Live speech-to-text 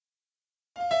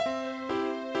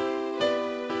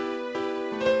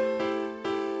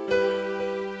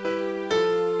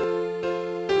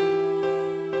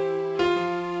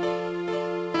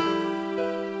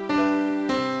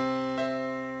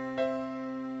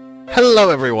Hello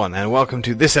everyone, and welcome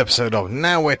to this episode of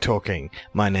Now We're Talking.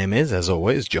 My name is, as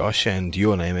always, Josh, and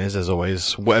your name is, as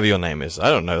always, whatever your name is. I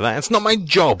don't know that. It's not my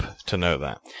job to know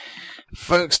that.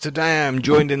 Folks, today I'm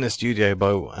joined in the studio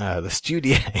by, the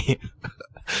studio.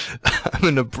 I'm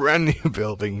in a brand new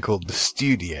building called the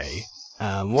Studio.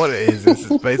 What it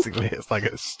is basically, it's like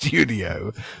a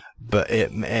studio, but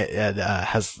it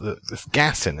has this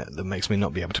gas in it that makes me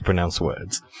not be able to pronounce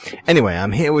words. Anyway,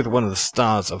 I'm here with one of the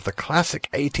stars of the classic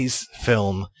 80s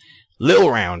film Little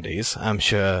Roundies. I'm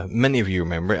sure many of you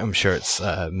remember it. I'm sure it's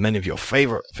many of your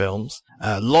favorite films.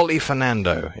 Lolly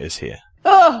Fernando is here.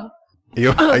 Oh,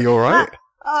 Are you all right?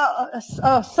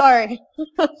 Sorry.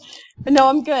 No,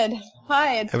 I'm good.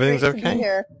 Hi, it's Everything's great okay? to be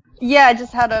here. Yeah, I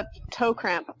just had a toe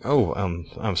cramp. Oh,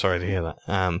 I'm sorry to hear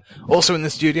that. Also in the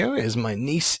studio is my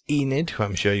niece Enid, who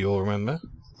I'm sure you all remember.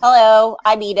 Hello,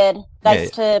 I'm Enid.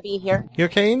 Nice to be here. You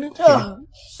okay, Enid? Yeah,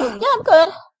 I'm good.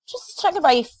 Just checking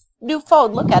my new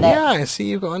phone. Look at it. Yeah, I see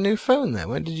you've got a new phone there.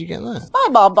 When did you get that? My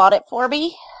mom bought it for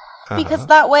me. Because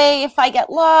that way, if I get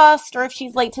lost or if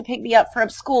she's late to pick me up from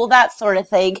school, that sort of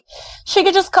thing, she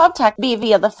could just contact me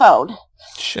via the phone.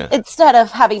 Sure. Instead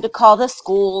of having to call the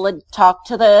school and talk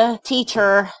to the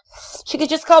teacher, she could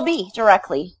just call me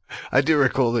directly. I do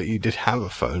recall that you did have a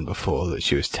phone before that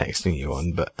she was texting you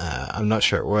on, but I'm not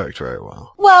sure it worked very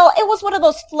well. Well, it was one of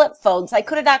those flip phones. I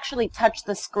couldn't actually touch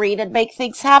the screen and make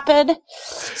things happen.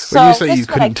 So When you say you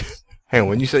couldn't... Hang on,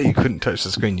 when you say you couldn't touch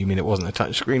the screen, do you mean it wasn't a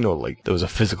touch screen, or like there was a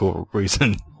physical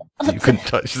reason you couldn't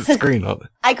touch the screen on it?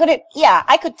 I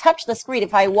could touch the screen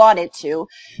if I wanted to,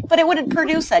 but it wouldn't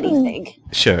produce anything.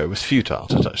 Sure, it was futile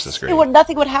to touch the screen.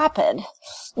 Nothing would happen.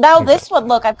 Now this one,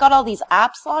 look, I've got all these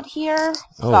apps on here.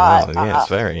 Oh, wow, yeah, it's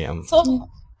very... So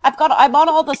I'm on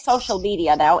all the social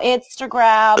media now.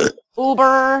 Instagram,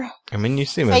 Uber, I mean, you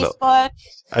seem Facebook.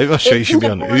 I'm not sure you should be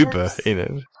on Uber, you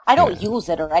know. I don't use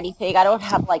it or anything. I don't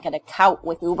have like an account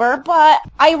with Uber, but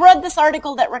I read this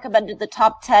article that recommended the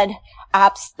top 10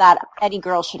 apps that any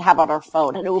girl should have on her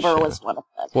phone, and Uber was one of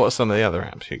them. What are some of the other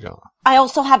apps you got? I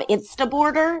also have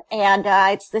Instaborder, and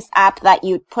it's this app that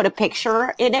you put a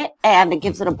picture in it, and it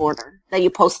gives it a border. Then you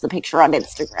post the picture on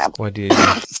Instagram.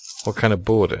 What kind of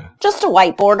border? Just a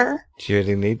white border. Do you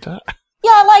really need that?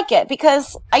 Yeah, I like it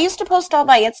because I used to post all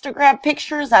my Instagram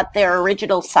pictures at their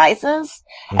original sizes,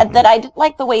 and then I didn't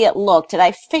like the way it looked, and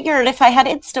I figured if I had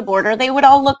Instaborder, they would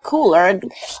all look cooler,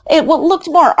 and it looked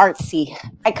more artsy.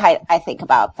 I think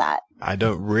about that. I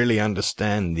don't really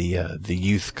understand the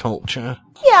youth culture.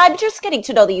 Yeah, I'm just getting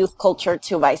to know the youth culture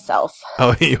to myself.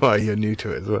 Oh, you are. You're new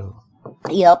to it as well.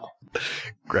 Yep.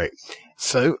 Great.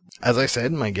 So, as I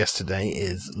said, my guest today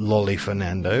is Lolly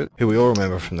Fernando, who we all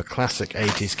remember from the classic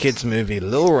 80s kids movie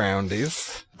Little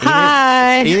Roundies.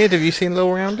 Hi. Enid, have you seen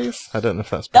Little Roundies? I don't know if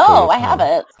that's... No, I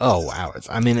haven't. Oh, wow. It's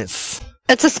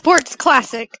It's a sports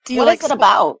classic. What is it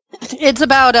about? It's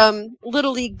about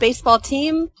Little League baseball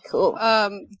team. Cool.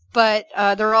 But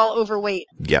they're all overweight.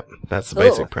 Yep, that's the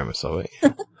basic premise of it.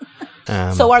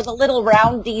 So are the Little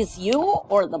Roundies you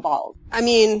or the bald? I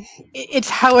mean, it's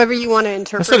however you want to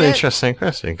interpret it. That's an interesting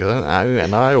question, because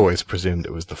I always presumed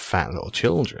it was the fat little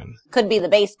children. Could be the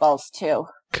baseballs, too.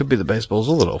 Could be the baseballs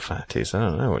or little fatties. I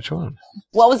don't know which one.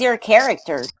 What was your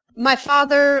character? My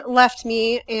father left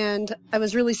me, and I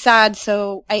was really sad,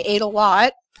 so I ate a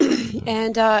lot.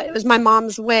 And it was my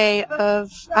mom's way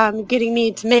of getting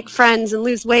me to make friends and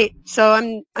lose weight. So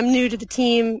I'm new to the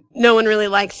team. No one really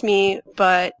likes me,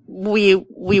 but we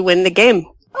win the game.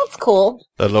 That's cool.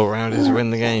 The Little Roundies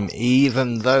win the game,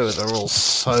 even though they're all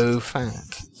so fat.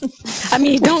 I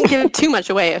mean, don't give too much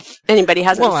away if anybody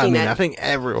hasn't seen it. I think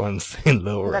everyone's seen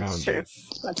Little Roundies.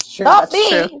 That's true. Not That's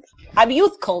me. true. I'm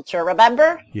youth culture,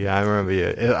 remember? Yeah, I remember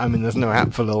you. I mean, there's no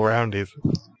app for Little Roundies.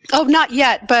 Oh, not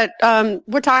yet, but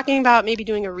we're talking about maybe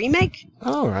doing a remake.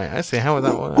 Oh, right. I see. How would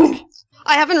that work?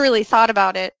 I haven't really thought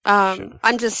about it. Sure.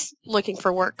 I'm just looking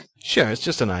for work. Sure, it's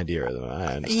just an idea.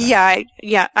 I understand.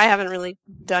 Yeah, I haven't really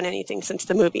done anything since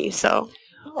the movie, so...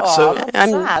 So- That's I'm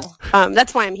sad.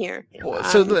 that's why I'm here.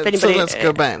 So if anybody- let's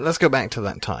go back. Let's go back to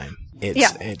that time.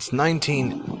 It's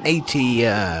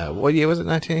 1980. What year was it?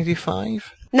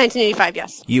 1985. 1985,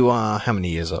 yes. You are how many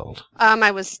years old?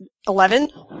 I was 11.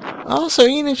 Oh, so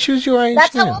you need to choose your age.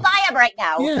 That's how now. old I am right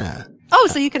now. Yeah. Oh,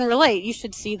 so you can relate. You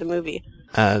should see the movie.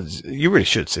 You really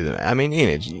should see them. I mean,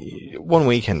 Enid, one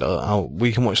weekend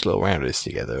we can watch Little Roundies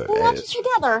together. We'll watch it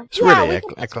together. It's Yeah, really we a can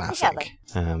watch it classic.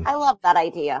 together. I love that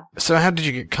idea. So how did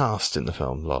you get cast in the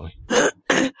film, Lolly?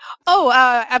 Oh,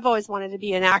 I've always wanted to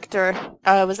be an actor.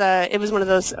 It was one of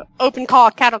those open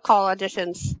call, cattle call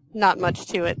auditions. Not much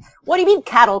to it. What do you mean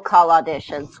cattle call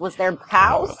auditions? Was there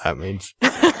cows? That means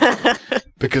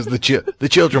because the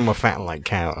children were fat like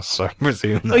cows, so I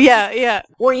presume. Oh, yeah,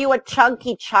 Were you a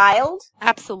chunky child?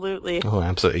 absolutely. Oh,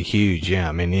 absolutely huge. Yeah,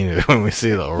 I mean, when we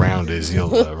see little rounders, you'll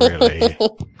really.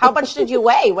 How much did you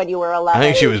weigh when you were 11? I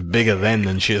think she was bigger then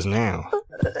than she is now.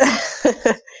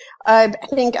 I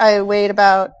think I weighed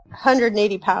about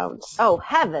 180 pounds. Oh,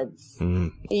 heavens.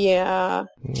 Yeah.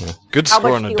 Good How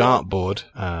score much on a do you dartboard.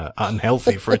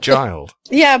 Unhealthy for a child.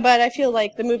 Yeah, but I feel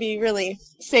like the movie really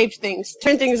saved things,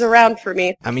 turned things around for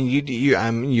me. I mean,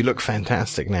 you look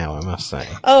fantastic now, I must say.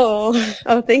 Oh,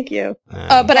 thank you.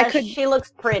 But Yes, I could. She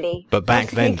looks pretty. But back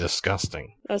then,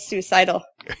 disgusting. I was suicidal.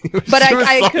 But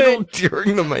I could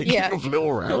during the making Yeah. of Little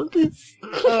Roundies.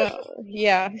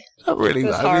 Yeah. That really, It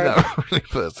was that really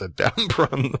puts a damper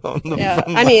on the Yeah,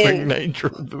 fun I mean- nature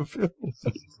of the film.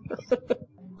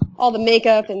 All the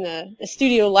makeup and the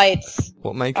studio lights.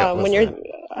 What makeup was When you're,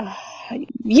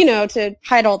 that? to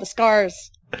hide all the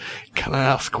scars. Can I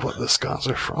ask what the scars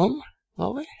are from,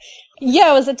 Molly? Yeah,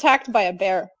 I was attacked by a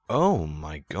bear. Oh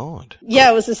my god.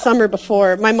 Yeah, it was the summer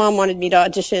before. My mom wanted me to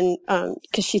audition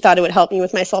because she thought it would help me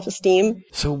with my self-esteem.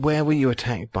 So where were you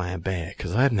attacked by a bear?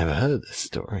 Because I've never heard this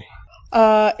story.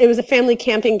 It was a family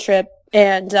camping trip,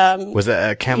 and Was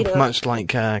it a camp you know- much like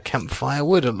Camp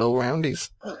Firewood at Little Roundies?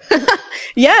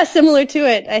 yeah, similar to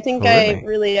it. I think Oh, really? I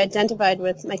really identified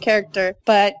with my character,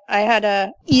 but I had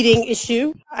a eating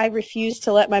issue. I refused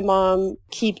to let my mom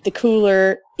keep the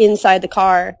cooler inside the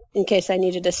car in case I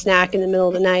needed a snack in the middle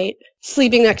of the night.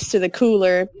 Sleeping next to the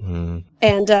cooler,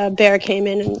 and a bear came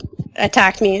in and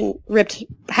attacked me and ripped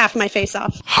half my face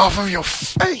off. Half of your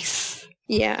face?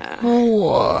 Yeah.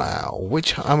 Wow.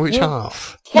 Which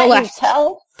half? Can't you left.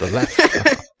 tell? The left.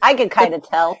 I could kind of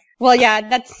tell. Well, yeah,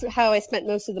 that's how I spent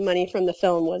most of the money from the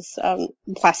film was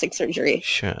plastic surgery.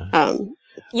 Sure.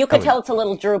 You could tell it's a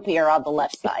little droopier on the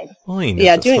left side. Fine.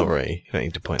 Yeah, That's not very. You don't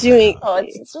need to point doing- that out. Oh,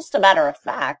 it's just a matter of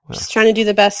fact. Just trying to do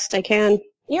the best I can.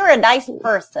 You're a nice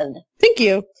person. Thank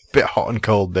you. Bit hot and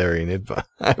cold there, Enid, but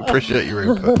I appreciate your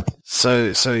input.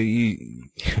 So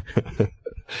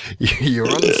you're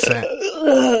on set.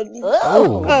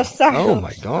 Oh, sorry. Oh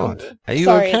my god. Are you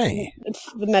Sorry, okay?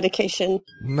 It's the medication.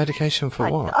 Medication for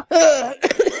My what?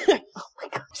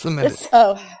 What's the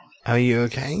Oh, Are you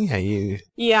okay? Are you?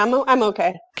 yeah, I'm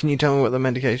okay. Can you tell me what the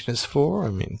medication is for? I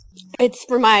mean, It's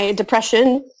for my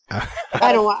depression.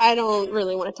 I don't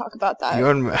really want to talk about that. you're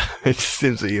on. It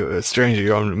seems that you're a stranger.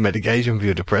 You're on medication for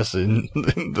your depression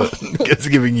that's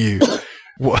giving you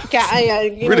what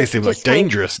really seems like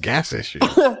dangerous gas issues.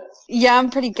 Yeah, I'm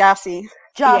pretty gassy.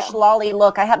 Josh, Yeah. Lolly,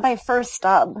 look, I have my first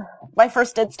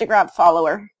Instagram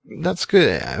follower. That's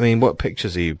good. I mean, what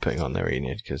pictures are you putting on there,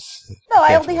 Enid? Because No,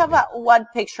 I only have that one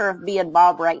picture of me and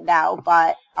Mom right now,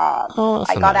 but that's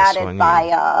I a got nice added one,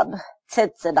 by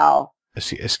Tits and all.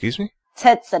 Excuse me.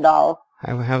 Tits and all.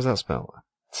 How's that spelled?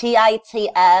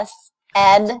 TITSNALL.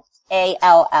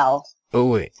 Oh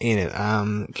wait, Enid.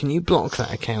 Can you block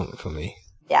that account for me?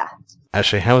 Yeah.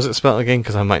 Actually, how is it spelled again?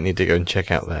 Because I might need to go and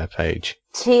check out their page.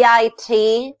 TITS,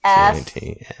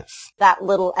 TITS. that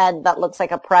little N that looks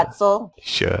like a pretzel,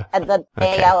 Sure. and then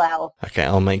Okay. ALL. Okay,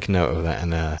 I'll make note of that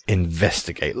and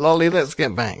investigate. Lolly, let's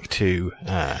get back to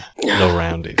Low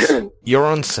Roundies. You're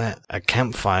on set at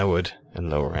Camp Firewood and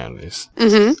Low Roundies.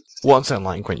 Mm-hmm. What's it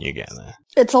like when you get there?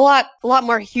 It's a lot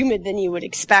more humid than you would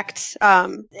expect.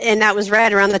 And that was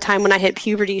right around the time when I hit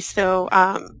puberty. So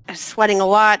I was sweating a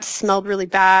lot, smelled really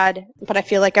bad, but I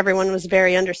feel like everyone was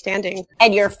very understanding.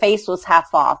 And your face was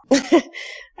half off.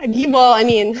 Well, I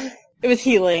mean, it was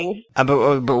healing. But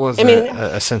was I there mean-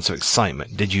 a sense of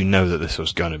excitement? Did you know that this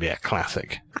was going to be a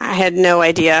classic? I had no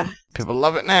idea. People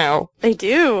love it now. They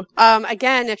do.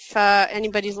 Again, if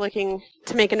anybody's looking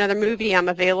to make another movie, I'm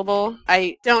available.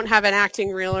 I don't have an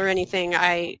acting reel or anything.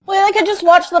 Well, I could just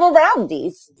watch Little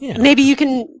Roundies. Yeah. Maybe you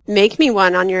can make me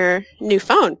one on your new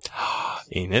phone.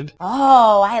 Enid?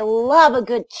 Oh, I love a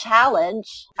good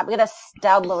challenge. I'm gonna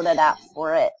download an app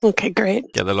for it. Okay,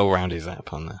 great. Get the Low Roundies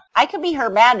app on there. I could be her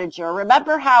manager.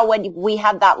 Remember how when we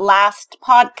had that last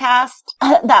podcast,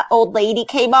 that old lady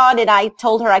came on and I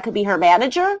told her I could be her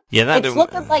manager? Yeah, that It's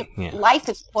looking like yeah. life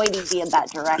is pointing me in that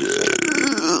direction.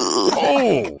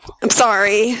 Oh! I'm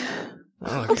sorry.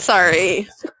 Oh, I'm sorry.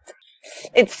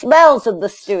 It smells in the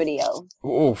studio.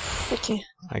 Oof. Okay.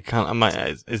 I can't.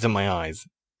 It's in my eyes.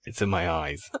 It's in my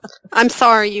eyes. I'm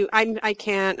sorry. I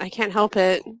can't help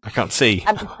it. I can't see.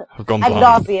 I'm I've gone I'm blind.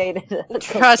 nauseated.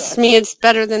 Trust me, it's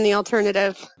better than the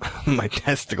alternative. My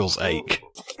testicles ache.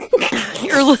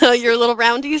 Your little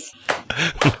roundies.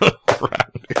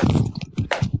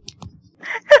 Roundies.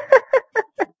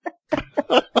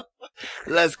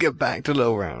 Let's get back to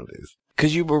Little Roundies.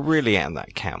 Because you were really at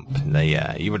that camp.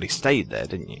 You really stayed there,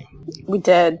 didn't you? We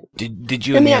did. Did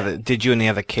you and the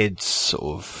other kids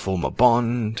sort of form a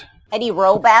bond? Any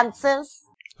romances?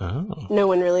 Oh. No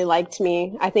one really liked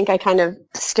me. I think I kind of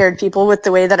scared people with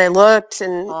the way that I looked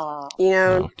and,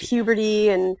 puberty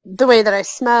and the way that I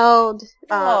smelled.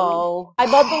 I'm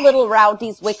on the Little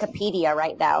Roundies Wikipedia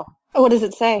right now. What does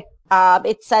it say?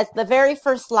 It says the very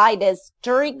first line is,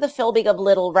 during the filming of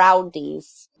Little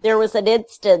Roundies, there was an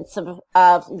instance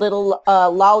of little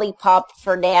Lollipop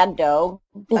Fernando.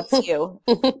 That's you.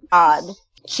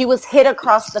 She was hit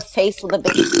across the face with a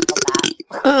baseball bat.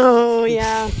 Oh,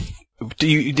 yeah.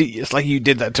 It's like you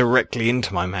did that directly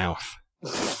into my mouth.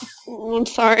 I'm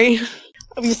sorry.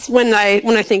 When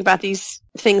I think about these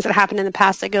things that happened in the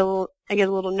past, I get a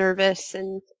little nervous.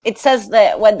 And it says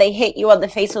that when they hit you on the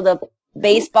face with a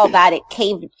baseball bat, it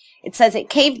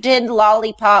caved in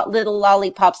Little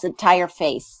Lollipop's entire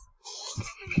face.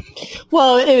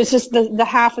 Well, it was just the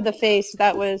half of the face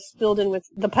that was filled in with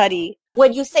the putty.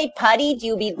 When you say putty, do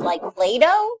you mean like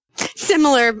Play-Doh?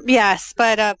 Similar, yes,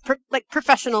 but like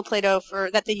professional Play-Doh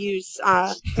that they use.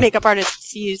 Makeup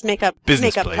artists use makeup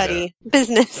Play-Doh. putty.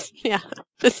 Business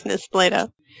Play-Doh.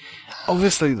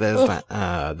 Obviously, there's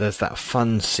that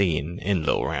fun scene in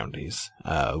Little Roundies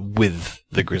with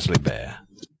the grizzly bear.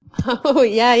 Oh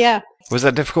yeah. Was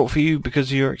that difficult for you because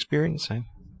of your experience?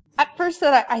 At first,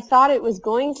 I thought it was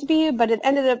going to be, but it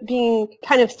ended up being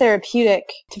kind of therapeutic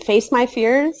to face my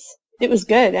fears. It was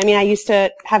good. I mean, I used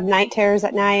to have night terrors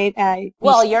at night.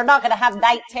 Well, you're not going to have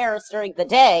night terrors during the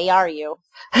day, are you?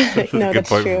 No, that's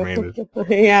true.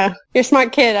 Yeah. You're a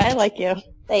smart kid. I like you.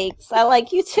 Thanks. I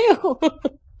like you too.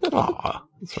 Aw,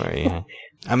 that's right, yeah.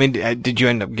 I mean, did you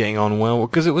end up getting on well?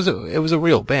 Because it was a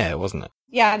real bear, wasn't it?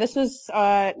 Yeah, this was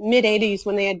mid-'80s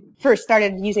when they had first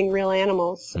started using real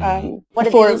animals. What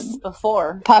did they use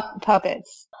before?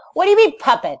 Puppets. What do you mean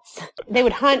puppets? They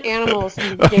would hunt animals.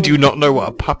 Do you not know what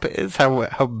a puppet is? How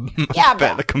yeah,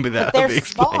 better can be that? They're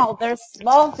small. They're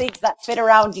small things that fit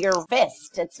around your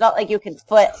fist. It's not like you can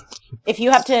if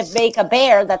you have to make a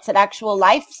bear that's an actual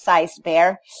life-size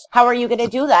bear, how are you going to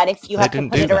do that if you have to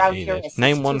put it around your wrist?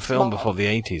 Name one film before the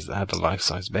 80s that had a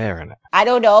life-size bear in it. I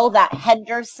don't know, that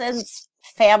Henderson's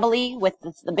family with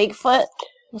the Bigfoot.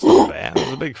 It's not a bear,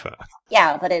 it's a Bigfoot.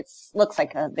 Yeah, but it looks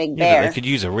like a big Yeah, bear. but they could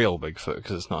use a real Bigfoot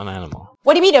because it's not an animal.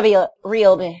 What do you mean a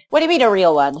real What do you mean a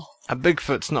real one? A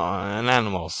Bigfoot's not an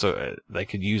animal, so they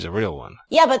could use a real one.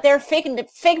 Yeah, but they're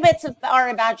figments of our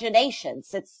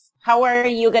imaginations. How are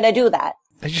you going to do that?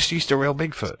 They just used a real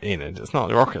Bigfoot, Enid. It's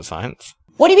not rocket science.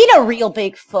 What do you mean a real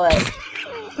Bigfoot?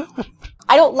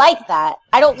 I don't like that.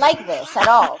 I don't like this at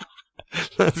all.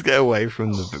 Let's get away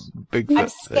from the Bigfoot. I'm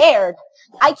scared.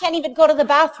 I can't even go to the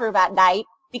bathroom at night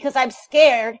because I'm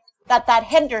scared that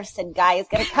Henderson guy is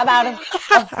going to come out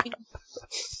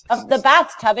of the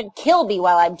bathtub and kill me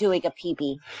while I'm doing a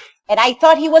pee-pee. And I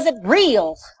thought he wasn't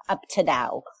real up to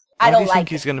now. I don't like it. Why do you think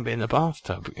he's going to be in the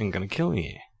bathtub and going to kill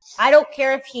you? I don't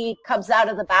care if he comes out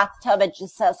of the bathtub and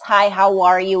just says, "Hi, how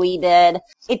are you, Enid?"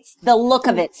 It's the look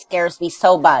of it scares me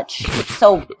so much. It's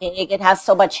so big. It has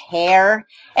so much hair.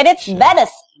 And it's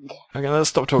menacing. Okay, let's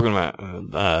stop talking about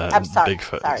I'm sorry.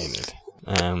 Bigfoot, Sorry. Enid.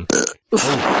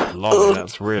 Oh, Lolly,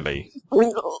 that's really...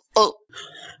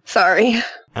 Sorry.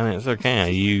 I mean, it's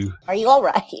okay. Are you all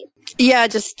right? Yeah, I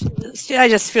just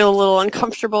feel a little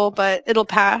uncomfortable, but it'll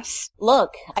pass. Look,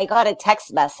 I got a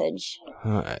text message.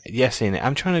 Yes, Enid.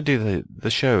 I'm trying to do the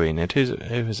show, Enid. Who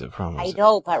is it from? I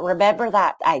know, but remember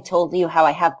that I told you how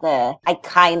I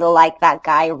kind of like that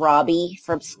guy, Robbie,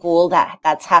 from school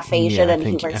that's half Asian and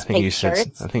he wears pink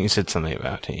shirts? I think you said something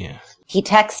about it, yeah. He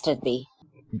texted me.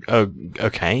 Oh,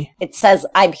 okay. It says,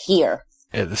 "I'm here."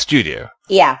 At the studio?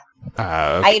 Yeah.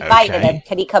 I invited him. Okay.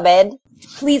 Can he come in?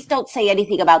 Please don't say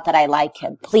anything about that I like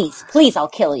him. Please, I'll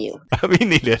kill you. I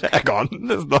mean, Enid, hang on.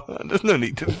 There's no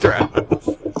need to threaten us.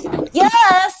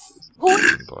 Yes!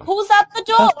 Who's at the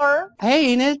door?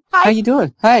 Hey, Enid. Hi. How you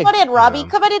doing? Hey. Come on in, Robbie.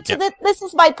 Come on into this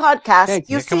is my podcast. Hey,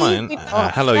 you Yeah, see? come on in. we've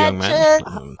got Hello, young man.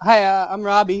 sketches. Hi, I'm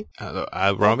Robbie.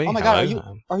 Robbie? Oh my God,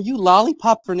 hello. are you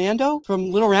Lollipop Fernando from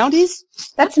Little Roundies?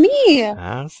 That's me.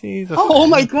 See the Oh fan.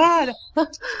 my God.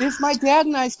 It's my dad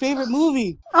and I's favorite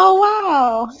movie. Oh,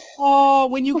 wow. Oh,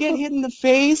 when you get hit in the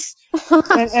face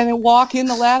and then walk in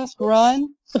the last run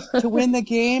to win the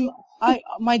game.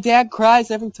 My dad cries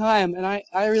every time, and I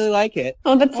really like it.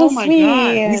 Oh, that's so my sweet.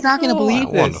 God. He's not going to believe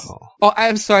this. Wonderful. Oh,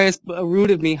 I'm sorry. It's rude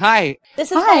of me. Hi.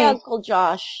 This is Hi. my Uncle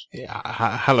Josh. Yeah,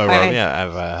 hello, Hi. Robbie.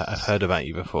 Yeah, I've heard about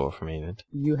you before from Enid.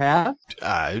 You have?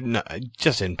 No,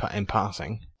 just in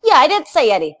passing. Yeah, I didn't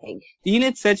say anything.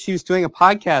 Enid said she was doing a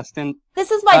podcast, and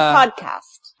This is my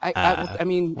podcast. I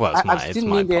mean, Well, I didn't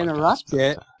mean to interrupt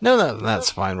it. No, that's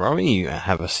fine, Robbie. You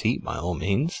have a seat by all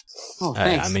means. Oh,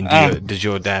 thanks. I mean, did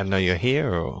your dad know you're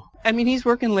here, or? I mean, he's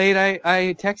working late.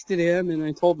 I texted him and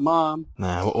I told Mom.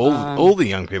 Nah, all the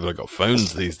young people have got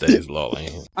phones these days, Lolly.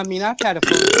 I mean, I've had a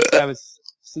phone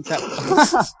since I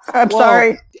I'm Whoa,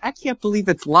 sorry. I can't believe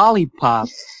it's Lollipop.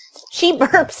 She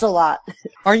burps a lot.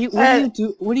 What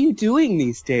are you doing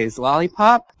these days,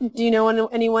 Lollipop? Do you know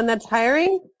anyone that's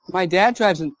hiring? My dad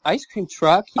drives an ice cream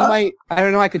truck. He might, I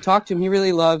don't know, I could talk to him. He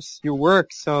really loves your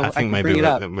work, so I think can maybe bring it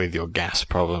up. with your gas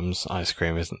problems, ice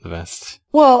cream isn't the best.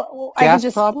 Well, I can Gas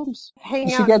just problems? hang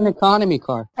You should out. get an economy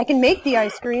car. I can make the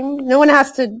ice cream. No one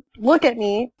has to look at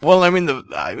me. Well, I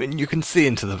mean, you can see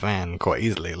into the van quite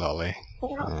easily, Lolly.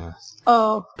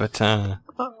 Oh, But all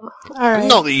right.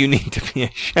 not that you need to be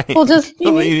ashamed. Well, just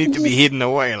not that you need to be hidden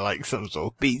away like some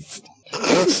sort of beast.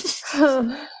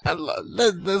 And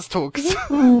let's talk.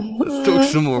 Let's talk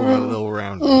some more about Little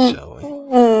Roundy, shall we?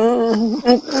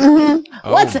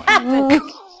 What's my happening?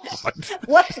 God.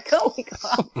 What's going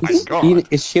on? Oh my God. Enid,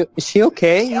 is she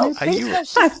okay? I don't think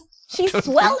so. She's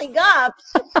swelling up.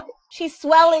 She's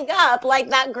swelling up like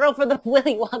that girl from the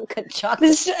Willy Wonka chocolate.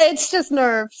 It's just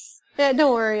nerves. Yeah,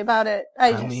 don't worry about it.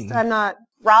 I'm not.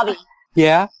 Robbie,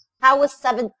 Yeah, how was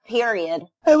 7th period?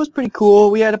 it was pretty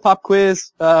cool. We had a pop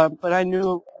quiz, but I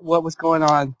knew what was going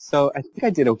on, so I think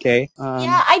I did okay.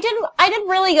 Yeah, I did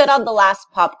really good on the last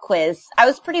pop quiz. I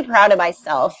was pretty proud of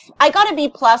myself. I got a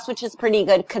B+, which is pretty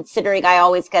good considering I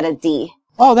always get a D.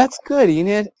 Oh, that's good,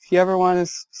 Enid. If you ever want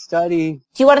to study,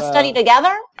 Do you want to study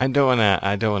together? I don't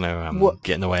wanna What-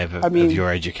 get in the way of I mean- of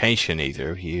your education, either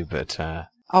of you. But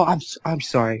oh, I'm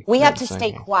sorry. We have to That's stay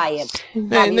okay. quiet.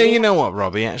 no, Robbie, you know what,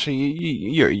 Robbie? Actually,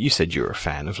 you said you're a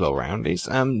fan of Little Roundies.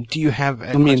 Do you have?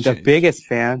 I mean, the biggest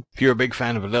fan. If you're a big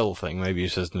fan of a little thing, maybe you're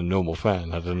just a normal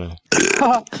fan. I don't know.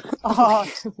 Oh,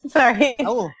 Sorry.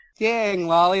 oh, dang,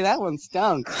 Lolly, that one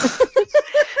stunk.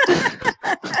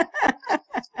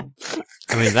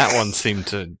 I mean, that one seemed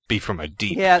to be from a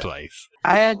deep Yeah. place.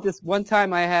 I had this one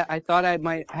time. I thought I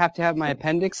might have to have my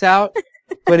appendix out,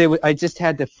 but I just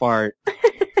had to fart,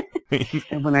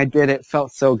 and when I did, it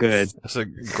felt so good. That's a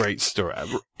great story.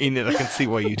 Enid, I can see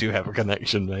why you do have a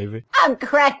connection, maybe. I'm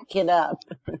cracking up.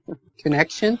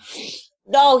 Connection?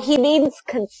 No, he means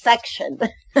consection.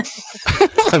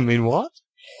 I mean, what?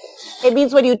 It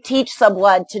means when you teach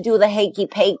someone to do the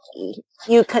hanky-panky,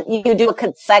 you do a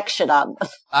consection on them.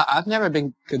 I've never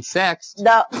been consexed.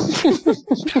 No.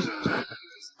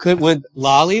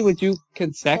 Would you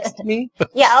consext me?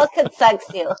 Yeah, I'll consex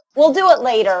you. We'll do it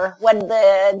later when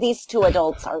these two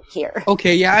adults aren't here.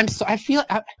 Okay, yeah,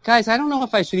 guys, I don't know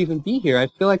if I should even be here. I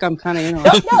feel like I'm kind of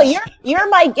interrupting. No, you're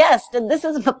my guest, and this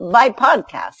is my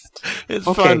podcast. It's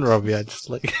Okay. fun, Robbie. I just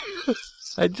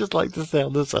like to stay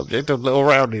on the subject of Little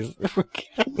Roundies if we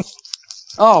can.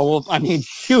 Oh, well, I mean,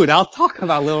 shoot, I'll talk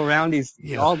about Little Roundies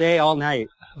Yeah. all day, all night.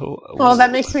 Well,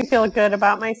 that makes me feel good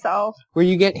about myself. Where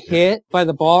you get hit by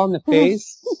the ball in the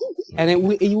face, and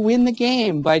you win the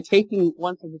game by taking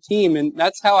one for the team. And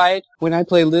that's how when I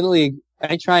play Little League,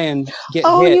 I try and get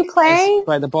Oh, hit you play?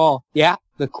 by the ball. Yeah,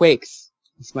 the Quakes.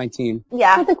 It's my team.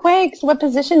 Yeah. With the Quakes, what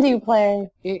position do you play?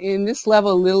 In this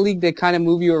level, Little League, they kind of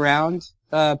move you around,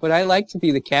 but I like to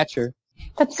be the catcher.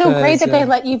 That's so great that they 'Cause,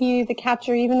 let you be the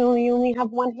catcher even though you only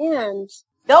have one hand.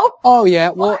 Nope. Oh yeah,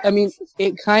 well, I mean,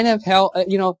 it kind of help.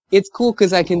 It's cool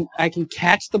because I can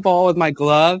catch the ball with my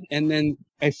glove, and then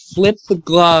I flip the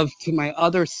glove to my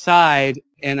other side,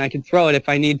 and I can throw it if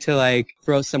I need to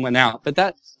throw someone out. But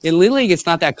that in Little League, it's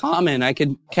not that common. I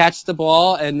could catch the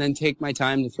ball and then take my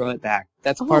time to throw it back.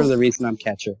 That's part of the reason I'm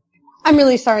catcher. I'm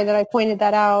really sorry that I pointed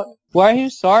that out. Why are you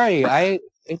sorry?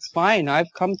 It's fine.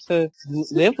 I've come to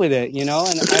live with it, and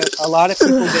a lot of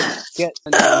people get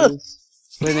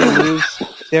when they lose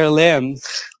their limbs.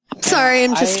 Sorry,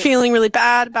 I'm just I- feeling really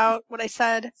bad about what I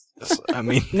said. I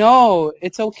mean, No,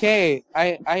 it's okay.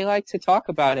 I like to talk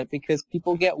about it because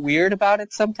people get weird about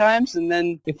it sometimes, and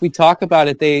then if we talk about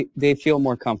it, they feel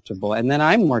more comfortable, and then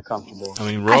I'm more comfortable. I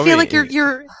mean, Robbie, I feel like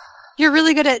you're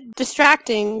really good at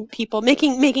distracting people,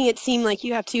 making it seem like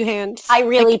you have two hands. I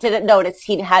really didn't notice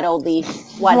he had only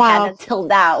one Wow. hand until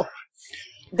now.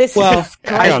 This Well, is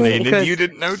hang on, crazy. Enid, because- you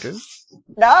didn't notice?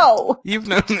 No. You've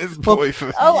known this boy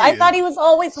for Oh, I years. thought he was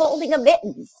always holding a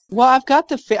mittens. Well, I've got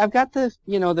the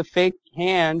the fake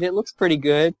hand. It looks pretty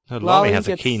good. Lolly has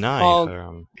a gets keen eye called-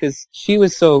 for because she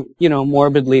was so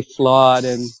morbidly flawed,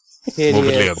 and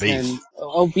Morbidly hideous obese. and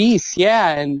obese,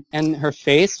 yeah, and her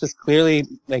face was clearly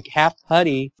like half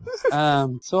putty.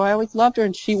 So I always loved her,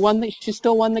 and she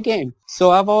still won the game.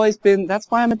 So I've always been. That's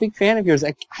why I'm a big fan of yours.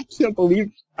 I can't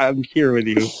believe I'm here with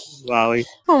you, Lolly.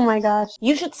 Oh my gosh.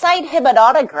 You should sign him an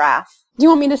autograph. Do you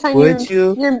want me to sign Would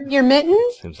you? your mitten?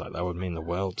 Seems like that would mean the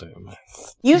world to him.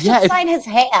 You should Yeah, sign his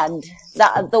hand,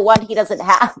 the one he doesn't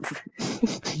have.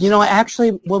 Actually,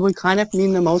 what would kind of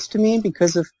mean the most to me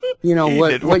because of, He what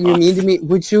did you what? mean to me,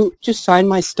 would you just sign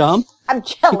my stump? I'm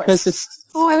jealous. Because it's,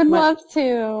 Oh, I would love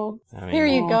to. I mean, Here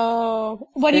you go.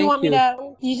 What do you Thank want me you.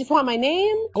 to? You just want my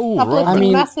name? Oh, Uplifting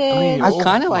Robbie. message. I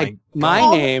kind of like my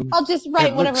I'll, name. I'll just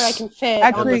write It whatever I looks- can fit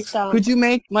on the Actually, stump. could you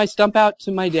make my stump out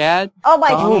to my dad? Oh my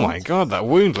Oh god. my god, that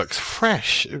wound looks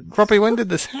fresh. Robbie, when did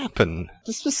this happen?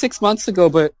 This was 6 months ago,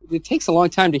 but it takes a long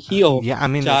time to heal. Yeah, I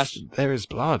mean, Josh. there is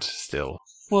blood still.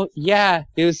 Well, yeah,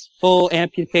 it was full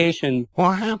amputation.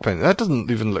 What happened? That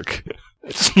doesn't even look...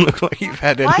 It doesn't look like you've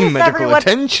had Why any is medical everyone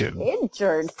attention.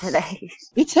 injured today?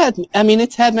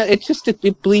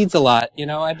 It bleeds a lot,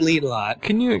 I bleed a lot.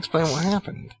 Can you explain what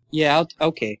happened? Yeah,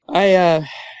 okay.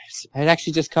 I'd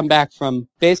actually just come back from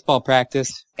baseball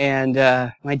practice, and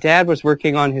my dad was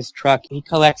working on his truck. He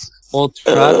collects old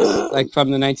trucks, like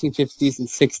from the 1950s and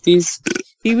 60s.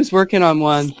 He was working on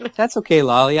one. That's okay,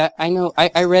 Lolly. I know.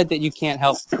 I read that you can't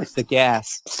help with the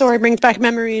gas. Story brings back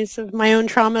memories of my own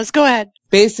traumas. Go ahead.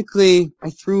 Basically, I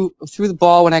threw the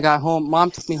ball when I got home.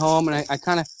 Mom took me home, and I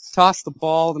kind of tossed the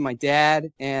ball to my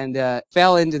dad and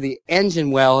fell into the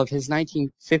engine well of his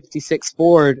 1956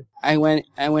 Ford. I went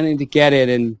in to get it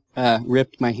and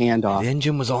ripped my hand off. The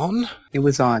engine was on? It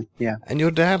was on, yeah. And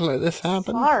your dad let this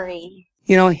happen? Sorry.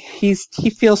 He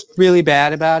feels really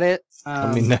bad about it.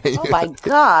 I mean, Oh my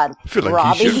god. I feel like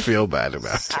Robbie. you should feel bad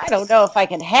about it. I don't know if I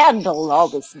can handle all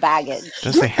this baggage.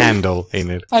 Don't say handle,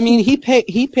 Enid. I mean, he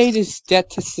paid his debt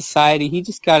to society. He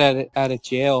just got out of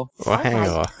jail, Well, hang my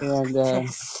on. and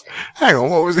Hang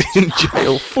on, what was he in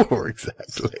jail for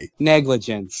exactly?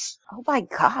 negligence. Oh my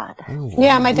god. Ooh.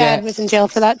 Yeah, my dad Yeah. was in jail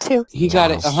for that too. He got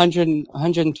Wow. it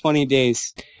 120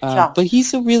 days. Sure. But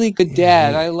he's a really good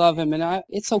dad. I love him, and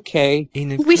it's okay.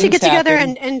 Enid, We should get Things together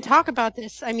happen. and talk about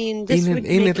this. I mean, this Enid,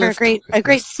 would Enid, make for let's a talk-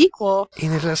 great sequel.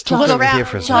 Enid, let's A talk little over round- here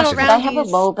for a little Josh, second. could I have a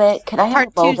Roundies. moment? Could I have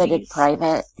a moment in Partoozies.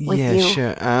 private with Yeah, you?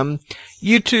 sure.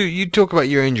 You two, you talk about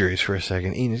your injuries for a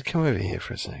second. Enid, come over here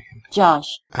for a second.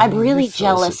 Josh, I I'm mean, really this whole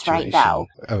jealous right situation- now.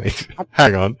 I mean,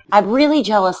 hang on. I'm really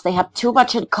jealous. They have too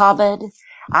much in common.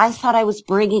 I thought I was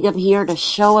bringing him here to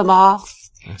show him off.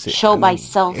 That's it. Show I mean,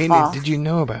 myself Enid, off. did you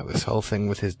know about this whole thing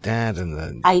with his dad and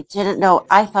the... I didn't know.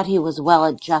 I thought he was well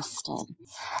adjusted.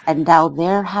 And now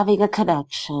they're having a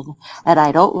connection, and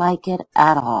I don't like it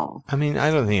at all. I mean,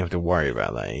 I don't think you have to worry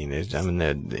about that, Enid. I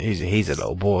mean, he's a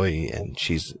little boy and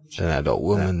she's an adult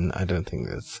woman. I don't think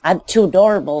that's... I'm too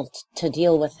normal to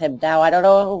deal with him now. I don't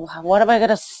know. What am I going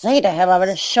to say to him? I'm going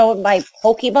to show him my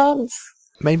Pokemons?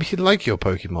 Maybe he'd like your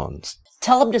Pokemons.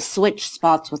 Tell him to switch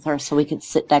spots with her so he can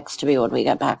sit next to me when we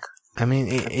get back. I mean,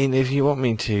 Enid, if you want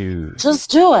me to... Just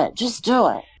do it. Just do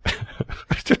it.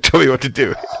 Don't tell me what to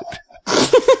do.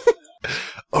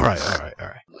 All right.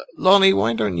 Lonnie,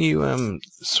 why don't you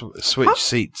switch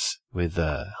seats with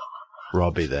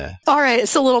Robbie there? All right,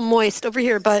 it's a little moist over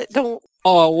here, but don't.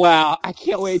 Oh wow! I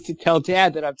can't wait to tell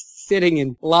Dad that I'm sitting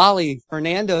in Lolly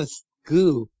Fernando's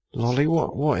goo. Lolly,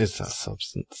 what is that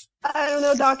substance? I don't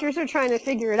know. Doctors are trying to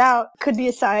figure it out. Could be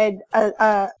a side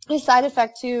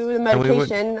effect to the And we would-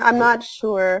 medication. I'm not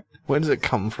sure. Where does it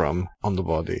come from on the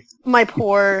body? My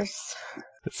pores.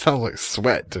 It sounds like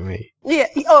sweat to me. Yeah.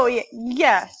 Oh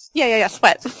yeah. Yeah.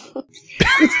 Sweat.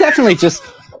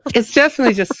 It's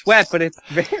definitely just sweat, but it's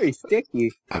very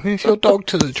sticky. I mean, if your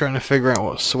doctors are trying to figure out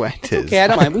what sweat is, Okay, I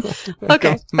don't mind. I Okay,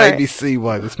 can maybe alright. see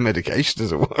why this medication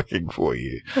isn't working for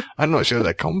you. I'm not sure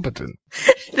they're competent.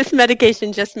 This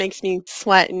medication just makes me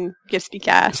sweat and gives me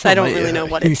gas. I don't really know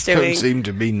what it's You doing. don't seem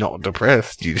to be not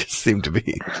depressed. You just seem to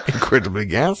be incredibly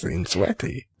gassy and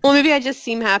sweaty. Well, maybe I just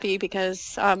seem happy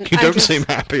because You I don't just- seem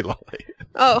happy, Lolly.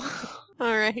 Oh,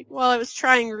 all right. Well, I was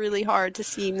trying really hard to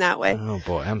seem that way. Oh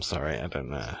boy, I'm sorry. I don't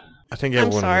know. I think I'm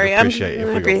everyone sorry, would I'm appreciate if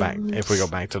we happy.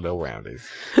 got back to Little Roundies.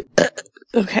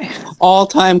 Okay.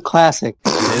 All-time classic.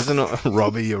 Isn't it,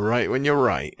 Robbie? You're right when you're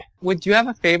right. Would you have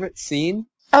a favorite scene?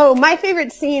 Oh, my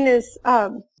favorite scene is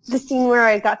the scene where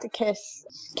I got to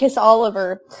kiss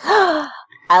Oliver.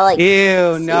 I like.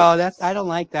 Ew, no, I don't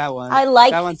like that one. I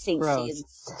like that one's kissing gross.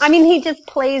 scenes. I mean, he just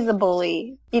plays a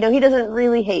bully. He doesn't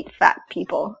really hate fat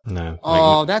people. No.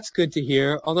 Oh, that's good to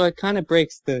hear. Although it kind of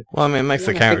breaks the. Well, I mean, it makes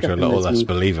the I wanna pick character a up on little this less movie.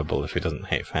 believable if he doesn't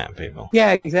hate fat people.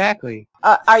 Yeah, exactly.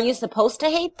 Are you supposed to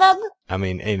hate them? I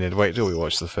mean, Enid, wait till we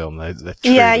watch the film. They're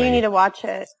truly Yeah, you need to watch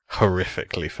it.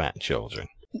 horrifically fat children.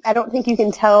 I don't think you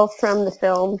can tell from the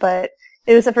film, but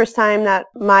it was the first time that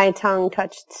my tongue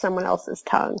touched someone else's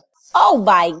tongue. Oh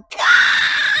my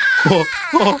god!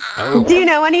 Oh, Do you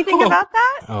know anything about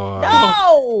that?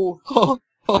 oh No!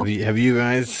 have you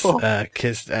guys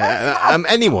kissed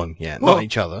anyone? Yeah, not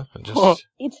each other. Just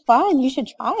It's fun. You should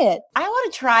try it. I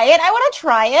want to try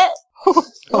it.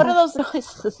 What are those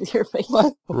noises you're making?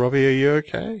 What? Robbie, are you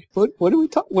okay? What are we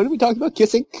talking about?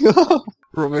 Kissing?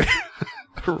 Robbie,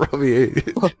 Robbie.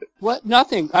 What?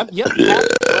 Nothing.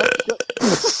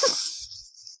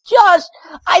 Josh,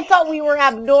 I thought we were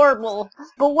abnormal,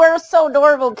 but we're so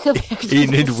normal compared to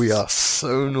Enid, this. we are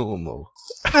so normal.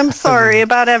 I'm sorry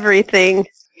about everything.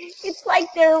 It's like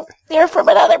they're from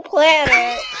another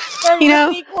planet. You know-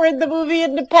 I think we're in the movie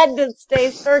Independence Day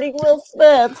starting Will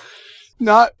Smith.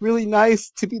 Not really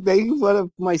nice to be making fun of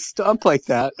my stump like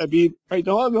that. I mean, I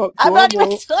know I'm not I'm not even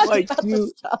normal talking like about you.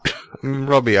 the stuff.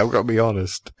 Robbie, I've got to be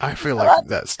honest. I feel like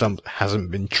that stump hasn't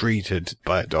been treated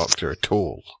by a doctor at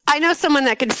all. I know someone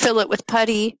that can fill it with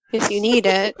putty if you need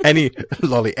it.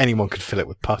 Anyone could fill it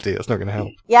with putty. That's not going to help.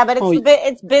 Yeah, but it's Oh,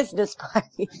 it's business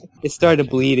party. It started to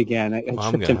bleed again. I Well,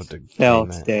 I'm tripped gonna and have to fell clean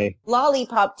that. today.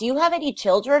 Lollipop, do you have any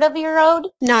children of your own?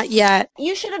 Not yet.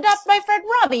 You should adopt my friend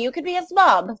Robbie. You could be his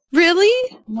mom. Really?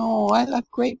 No, I have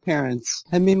great parents.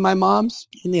 I mean, my mom's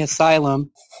in the asylum,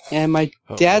 and my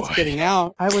Oh, dad's boy. getting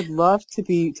out. I would love to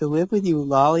live with you,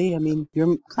 Lolly. I mean,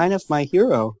 you're kind of my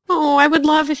hero. Oh, I would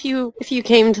love if you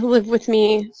came to live with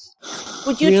me.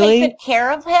 Would you Really? take good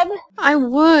care of him? I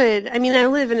would. I mean, I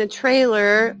live in a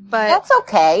trailer, but That's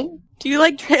okay. do you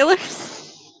like trailers?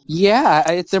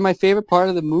 Yeah, they're my favorite part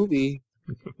of the movie.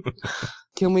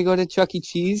 Can we go to Chuck E.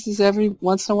 Cheese's every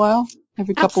once in a while?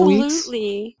 Every couple weeks?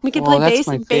 Absolutely. We could Oh, play that's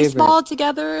my baseball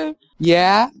together.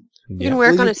 Yeah? We Yeah. can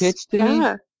work Will on you a pitch to me?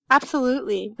 yeah.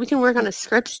 Absolutely. We can work on a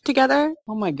script together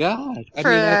Oh my god. I for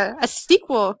mean, a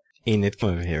sequel. Enid,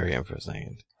 come over here again for a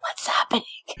second. What's happening?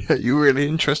 Are you really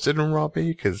interested in Robbie?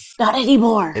 Because Not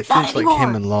anymore. it Not seems like anymore.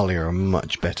 him and Lolly are a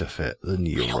much better fit than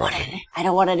you, Robbie. I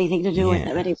don't want anything to do with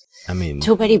Yeah. him. I mean,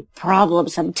 Too many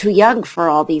problems. I'm too young for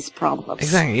all these problems.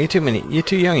 exactly. You're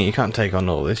too young. You can't take on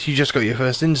all this. You just got your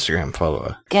first Instagram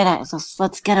follower. Get out.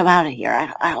 Let's get him out of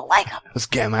here. I don't like him. Let's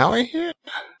get him out of here.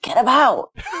 Get him out.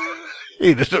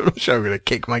 Enid, I'm sure I'm going to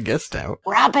kick my guest out.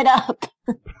 Wrap it up.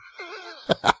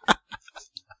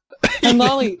 and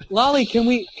Lolly, can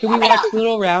we watch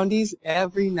Little Roundies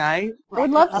every night? I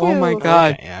would love to. Oh my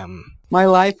god. Okay, My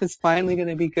life is finally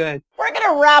gonna be good. We're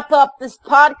going to wrap up this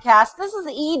podcast. This is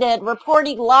Enid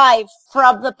reporting live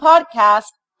from the podcast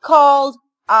called,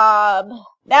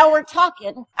 Now We're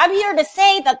Talking. I'm here to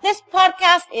say that this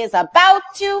podcast is about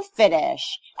to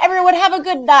finish. Everyone have a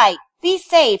good night. Be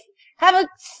safe.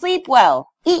 Sleep well.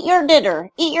 Eat your dinner.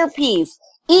 Eat your peas.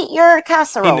 Eat your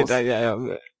casseroles.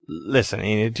 Enid, listen,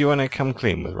 Enid, do you want to come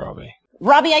clean with Robbie?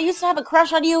 Robbie, I used to have a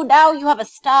crush on you. Now you have a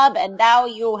stub, and now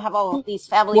you have all of these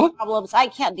family What? problems. I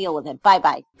can't deal with it.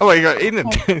 Bye-bye. Oh my god, Enid.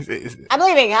 I'm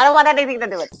leaving. I don't want anything to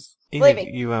do with it. Enid,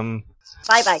 Leaving. you,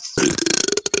 Bye-bye.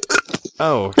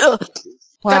 oh,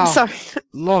 Wow. I'm sorry.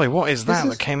 Lolly, what is that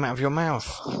is- that came out of your mouth?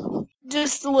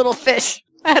 Just a little fish.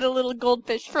 I had a little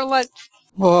goldfish for lunch.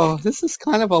 Whoa, this is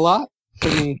kind of a lot for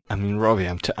me. I mean, Robbie,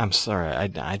 I'm sorry. I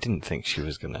didn't think she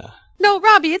was gonna No,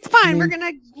 Robbie, it's fine. Mm. We're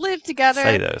gonna live together.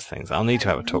 say those things. I'll need to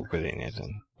have a talk with Enid.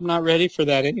 And I'm not ready for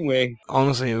that anyway.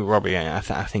 honestly, Robbie, I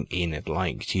think Enid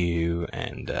liked you,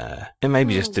 and it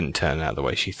maybe just didn't turn out the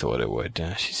way she thought it would.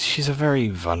 She's a very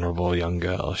vulnerable young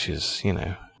girl. She's, you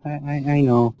know. I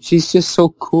know. She's just so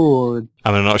cool.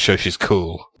 I'm not sure she's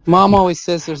cool. Mom always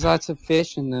says there's lots of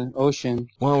fish in the ocean.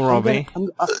 Well, Robbie. Maybe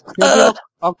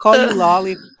I'll call you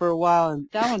Lolly for a while, and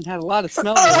that one had a lot of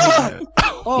smell.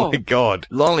 Oh Oh. my God,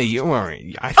 Lolly, you're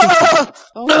worried. I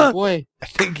Boy.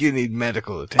 think you need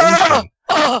medical attention.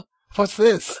 What's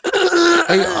this?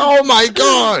 Oh my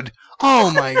God!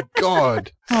 Oh my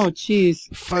God, Oh, jeez.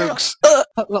 folks!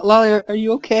 Lolly, are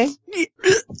you okay?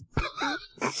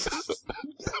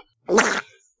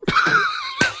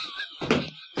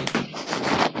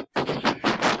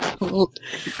 Oh,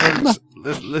 Folks,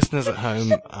 listeners at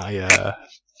home,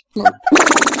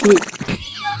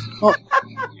 oh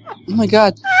my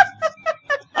God!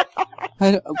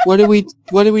 What do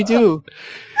we do?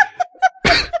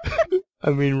 I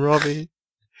mean, Robbie.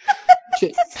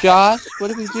 Josh, what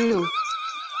do we do?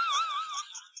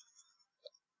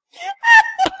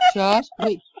 Josh,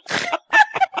 wait.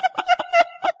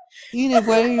 Enid,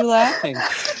 why are you laughing?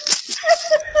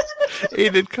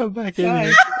 Enid, come back in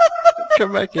here.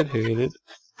 Come back in here, Enid.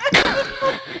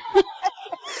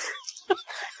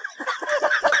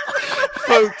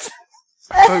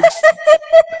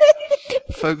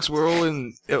 Folks, we're all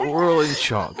in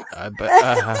shock.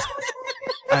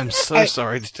 I'm so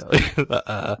sorry to tell you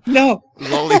that No,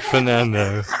 Lolly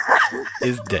Fernando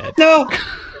is dead. no,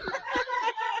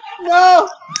 no.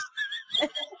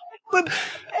 But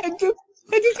I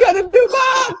just got him too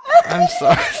bad. I'm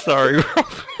sorry, Rob.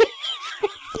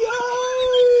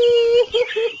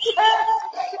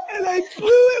 And I flew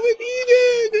it with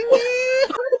Enid.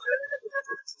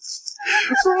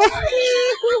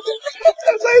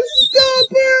 My stomach.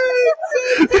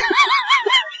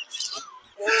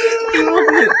 No!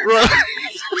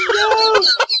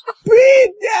 Breathe,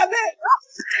 damn it!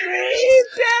 Breathe,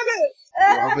 damn it!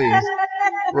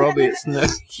 Robbie, it's no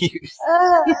use.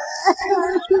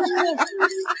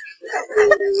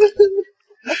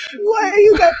 Why are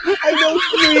you not? I know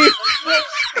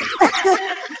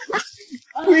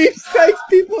grief strikes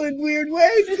people in weird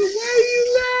ways, but why are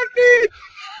you laughing?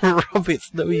 Robbie,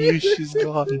 it's no use. She's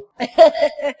gone.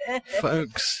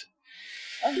 Folks,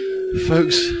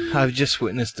 I've just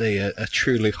witnessed a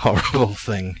truly horrible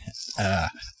thing.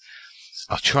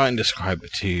 I'll try and describe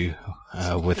it to you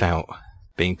without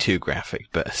being too graphic,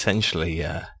 but essentially,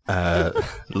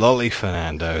 Lolly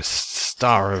Fernando,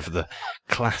 star of the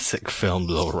classic film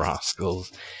Little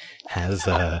Rascals, has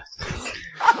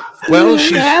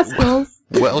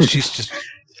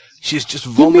she's just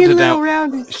vomited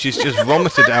out. She's just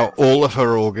vomited out all of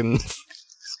her organs,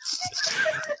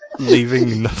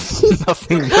 leaving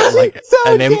nothing but like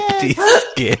an empty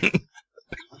skin.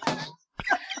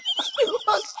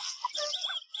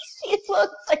 She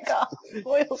looks like a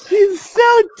boiled. She's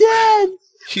so dead.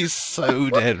 She's so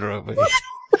dead, Robbie.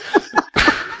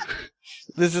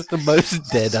 This is the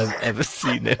most dead I've ever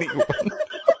seen anyone.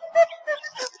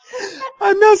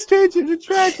 I'm no stranger to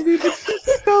tragedy, but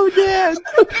she's so dead.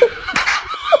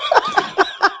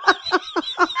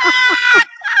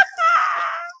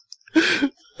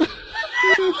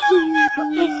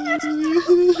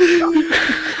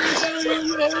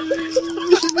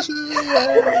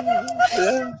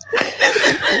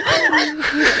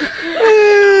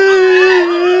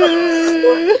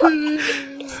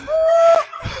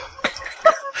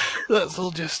 Let's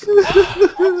all just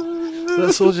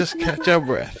catch our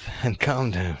breath and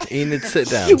calm down. Enid, sit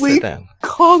down. Should we Sit down.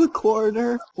 call the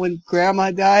coroner? When Grandma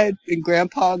died and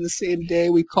Grandpa on the same day,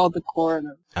 we called the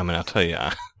coroner. I mean, I'll tell you,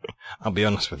 I'll be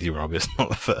honest with you, Rob. It's not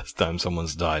the first time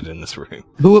someone's died in this room.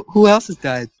 Who else has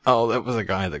died? Oh, there was a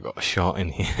guy that got shot in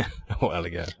here a while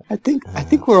ago. I think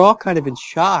we're all kind of in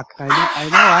shock. I know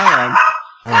I am.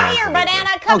 Come here, Banana,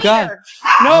 come God. here.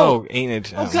 No! Oh,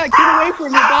 Enid. Oh God, get away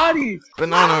from your body!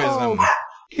 Banana is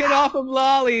Get off of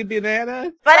Lolly,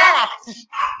 Banana! Banana!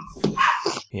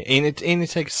 Yeah, Enid,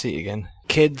 take a seat again.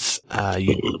 Kids,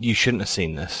 you shouldn't have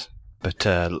seen this, but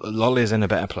Lolly's in a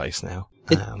better place now.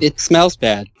 It smells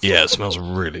bad. Yeah, it smells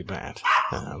really bad.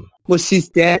 Well, she's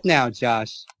dead now,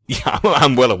 Josh. Yeah,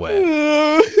 I'm well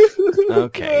aware.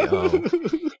 Okay,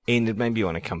 Enid, maybe you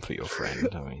want to comfort your friend.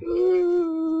 I mean,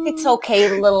 It's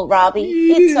okay, little Robbie.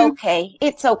 It's okay.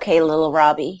 It's okay, little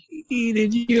Robbie.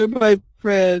 Enid, you're my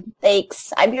friend.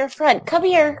 Thanks. I'm your friend. Come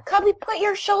here. Come and put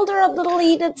your shoulder on little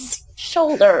Enid's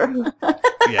shoulder.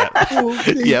 yeah. Oh,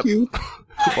 thank you.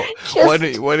 Why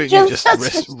don't you just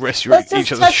rest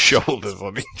each other's shoulders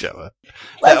on each other?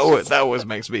 That always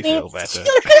makes me feel better.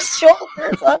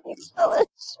 Shoulders on each other.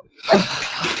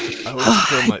 I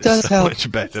always feel so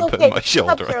much better putting my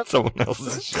shoulder on someone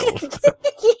else's shoulder.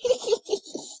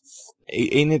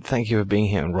 Enid, thank you for being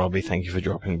here, and Robbie, thank you for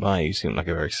dropping by. You seem like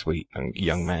a very sweet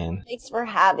young man. Thanks for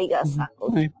having us.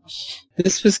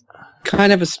 This was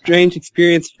kind of a strange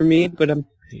experience for me, but I'm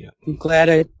glad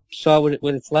I saw what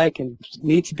it's like and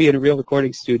need to be in a real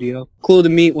recording studio. Cool to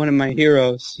meet one of my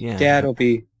heroes. Yeah. Dad will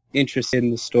be interested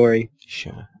in the story.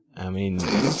 Sure. I mean,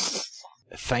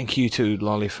 thank you to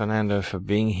Lolly Fernando for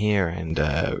being here, and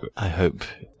I hope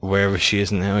wherever she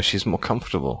is now, she's more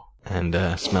comfortable and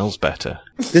smells better.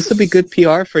 This will be good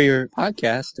PR for your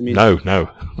podcast. I mean, No,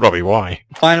 Robbie, why?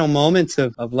 Final moments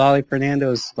of Lolly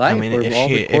Fernando's life. I mean, were all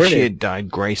if recorded. she had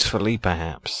died gracefully,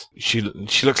 perhaps she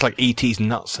looks like E.T.'s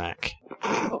nutsack.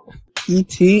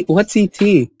 E.T.? What's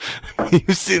E.T.?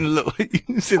 You've seen little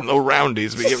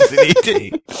roundies, but you haven't seen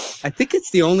E.T. I think it's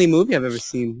the only movie I've ever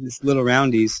seen. This Little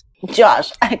Roundies.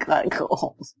 Josh, I gotta go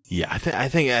home. Yeah, I think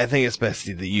it's best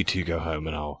that you two go home,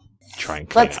 and I'll try and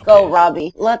clean Let's up go, here.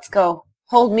 Robbie. Let's go.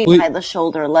 Hold me Wait. by the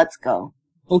shoulder. Let's go.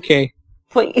 Okay.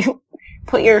 Put you.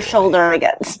 put your shoulder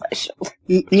against my shoulder.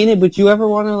 Enid, would you ever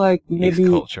want to, like, maybe...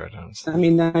 culture, I don't understand. I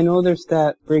mean, I know there's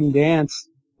that bring dance.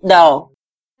 No.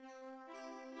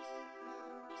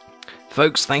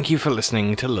 Folks, thank you for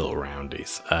listening to Little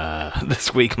Roundies.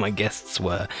 This week my guests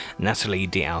were Natalie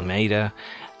de Almeida,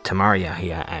 Tamara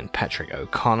Yahia, and Patrick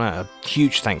O'Connor. A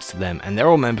huge thanks to them, and they're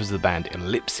all members of the band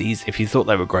Ellipses. If you thought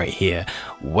they were great here,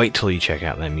 wait till you check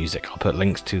out their music. I'll put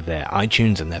links to their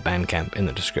iTunes and their Bandcamp in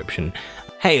the description.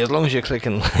 Hey, as long as you're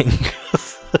clicking link,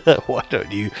 why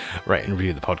don't you rate and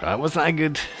review the podcast? Was that a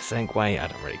good segue? I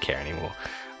don't really care anymore.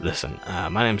 Listen,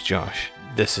 my name's Josh.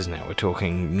 This is Now We're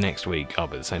Talking. Next week, I'll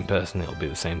be the same person. It'll be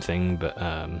the same thing, but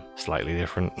slightly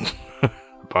different.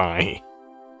 Bye.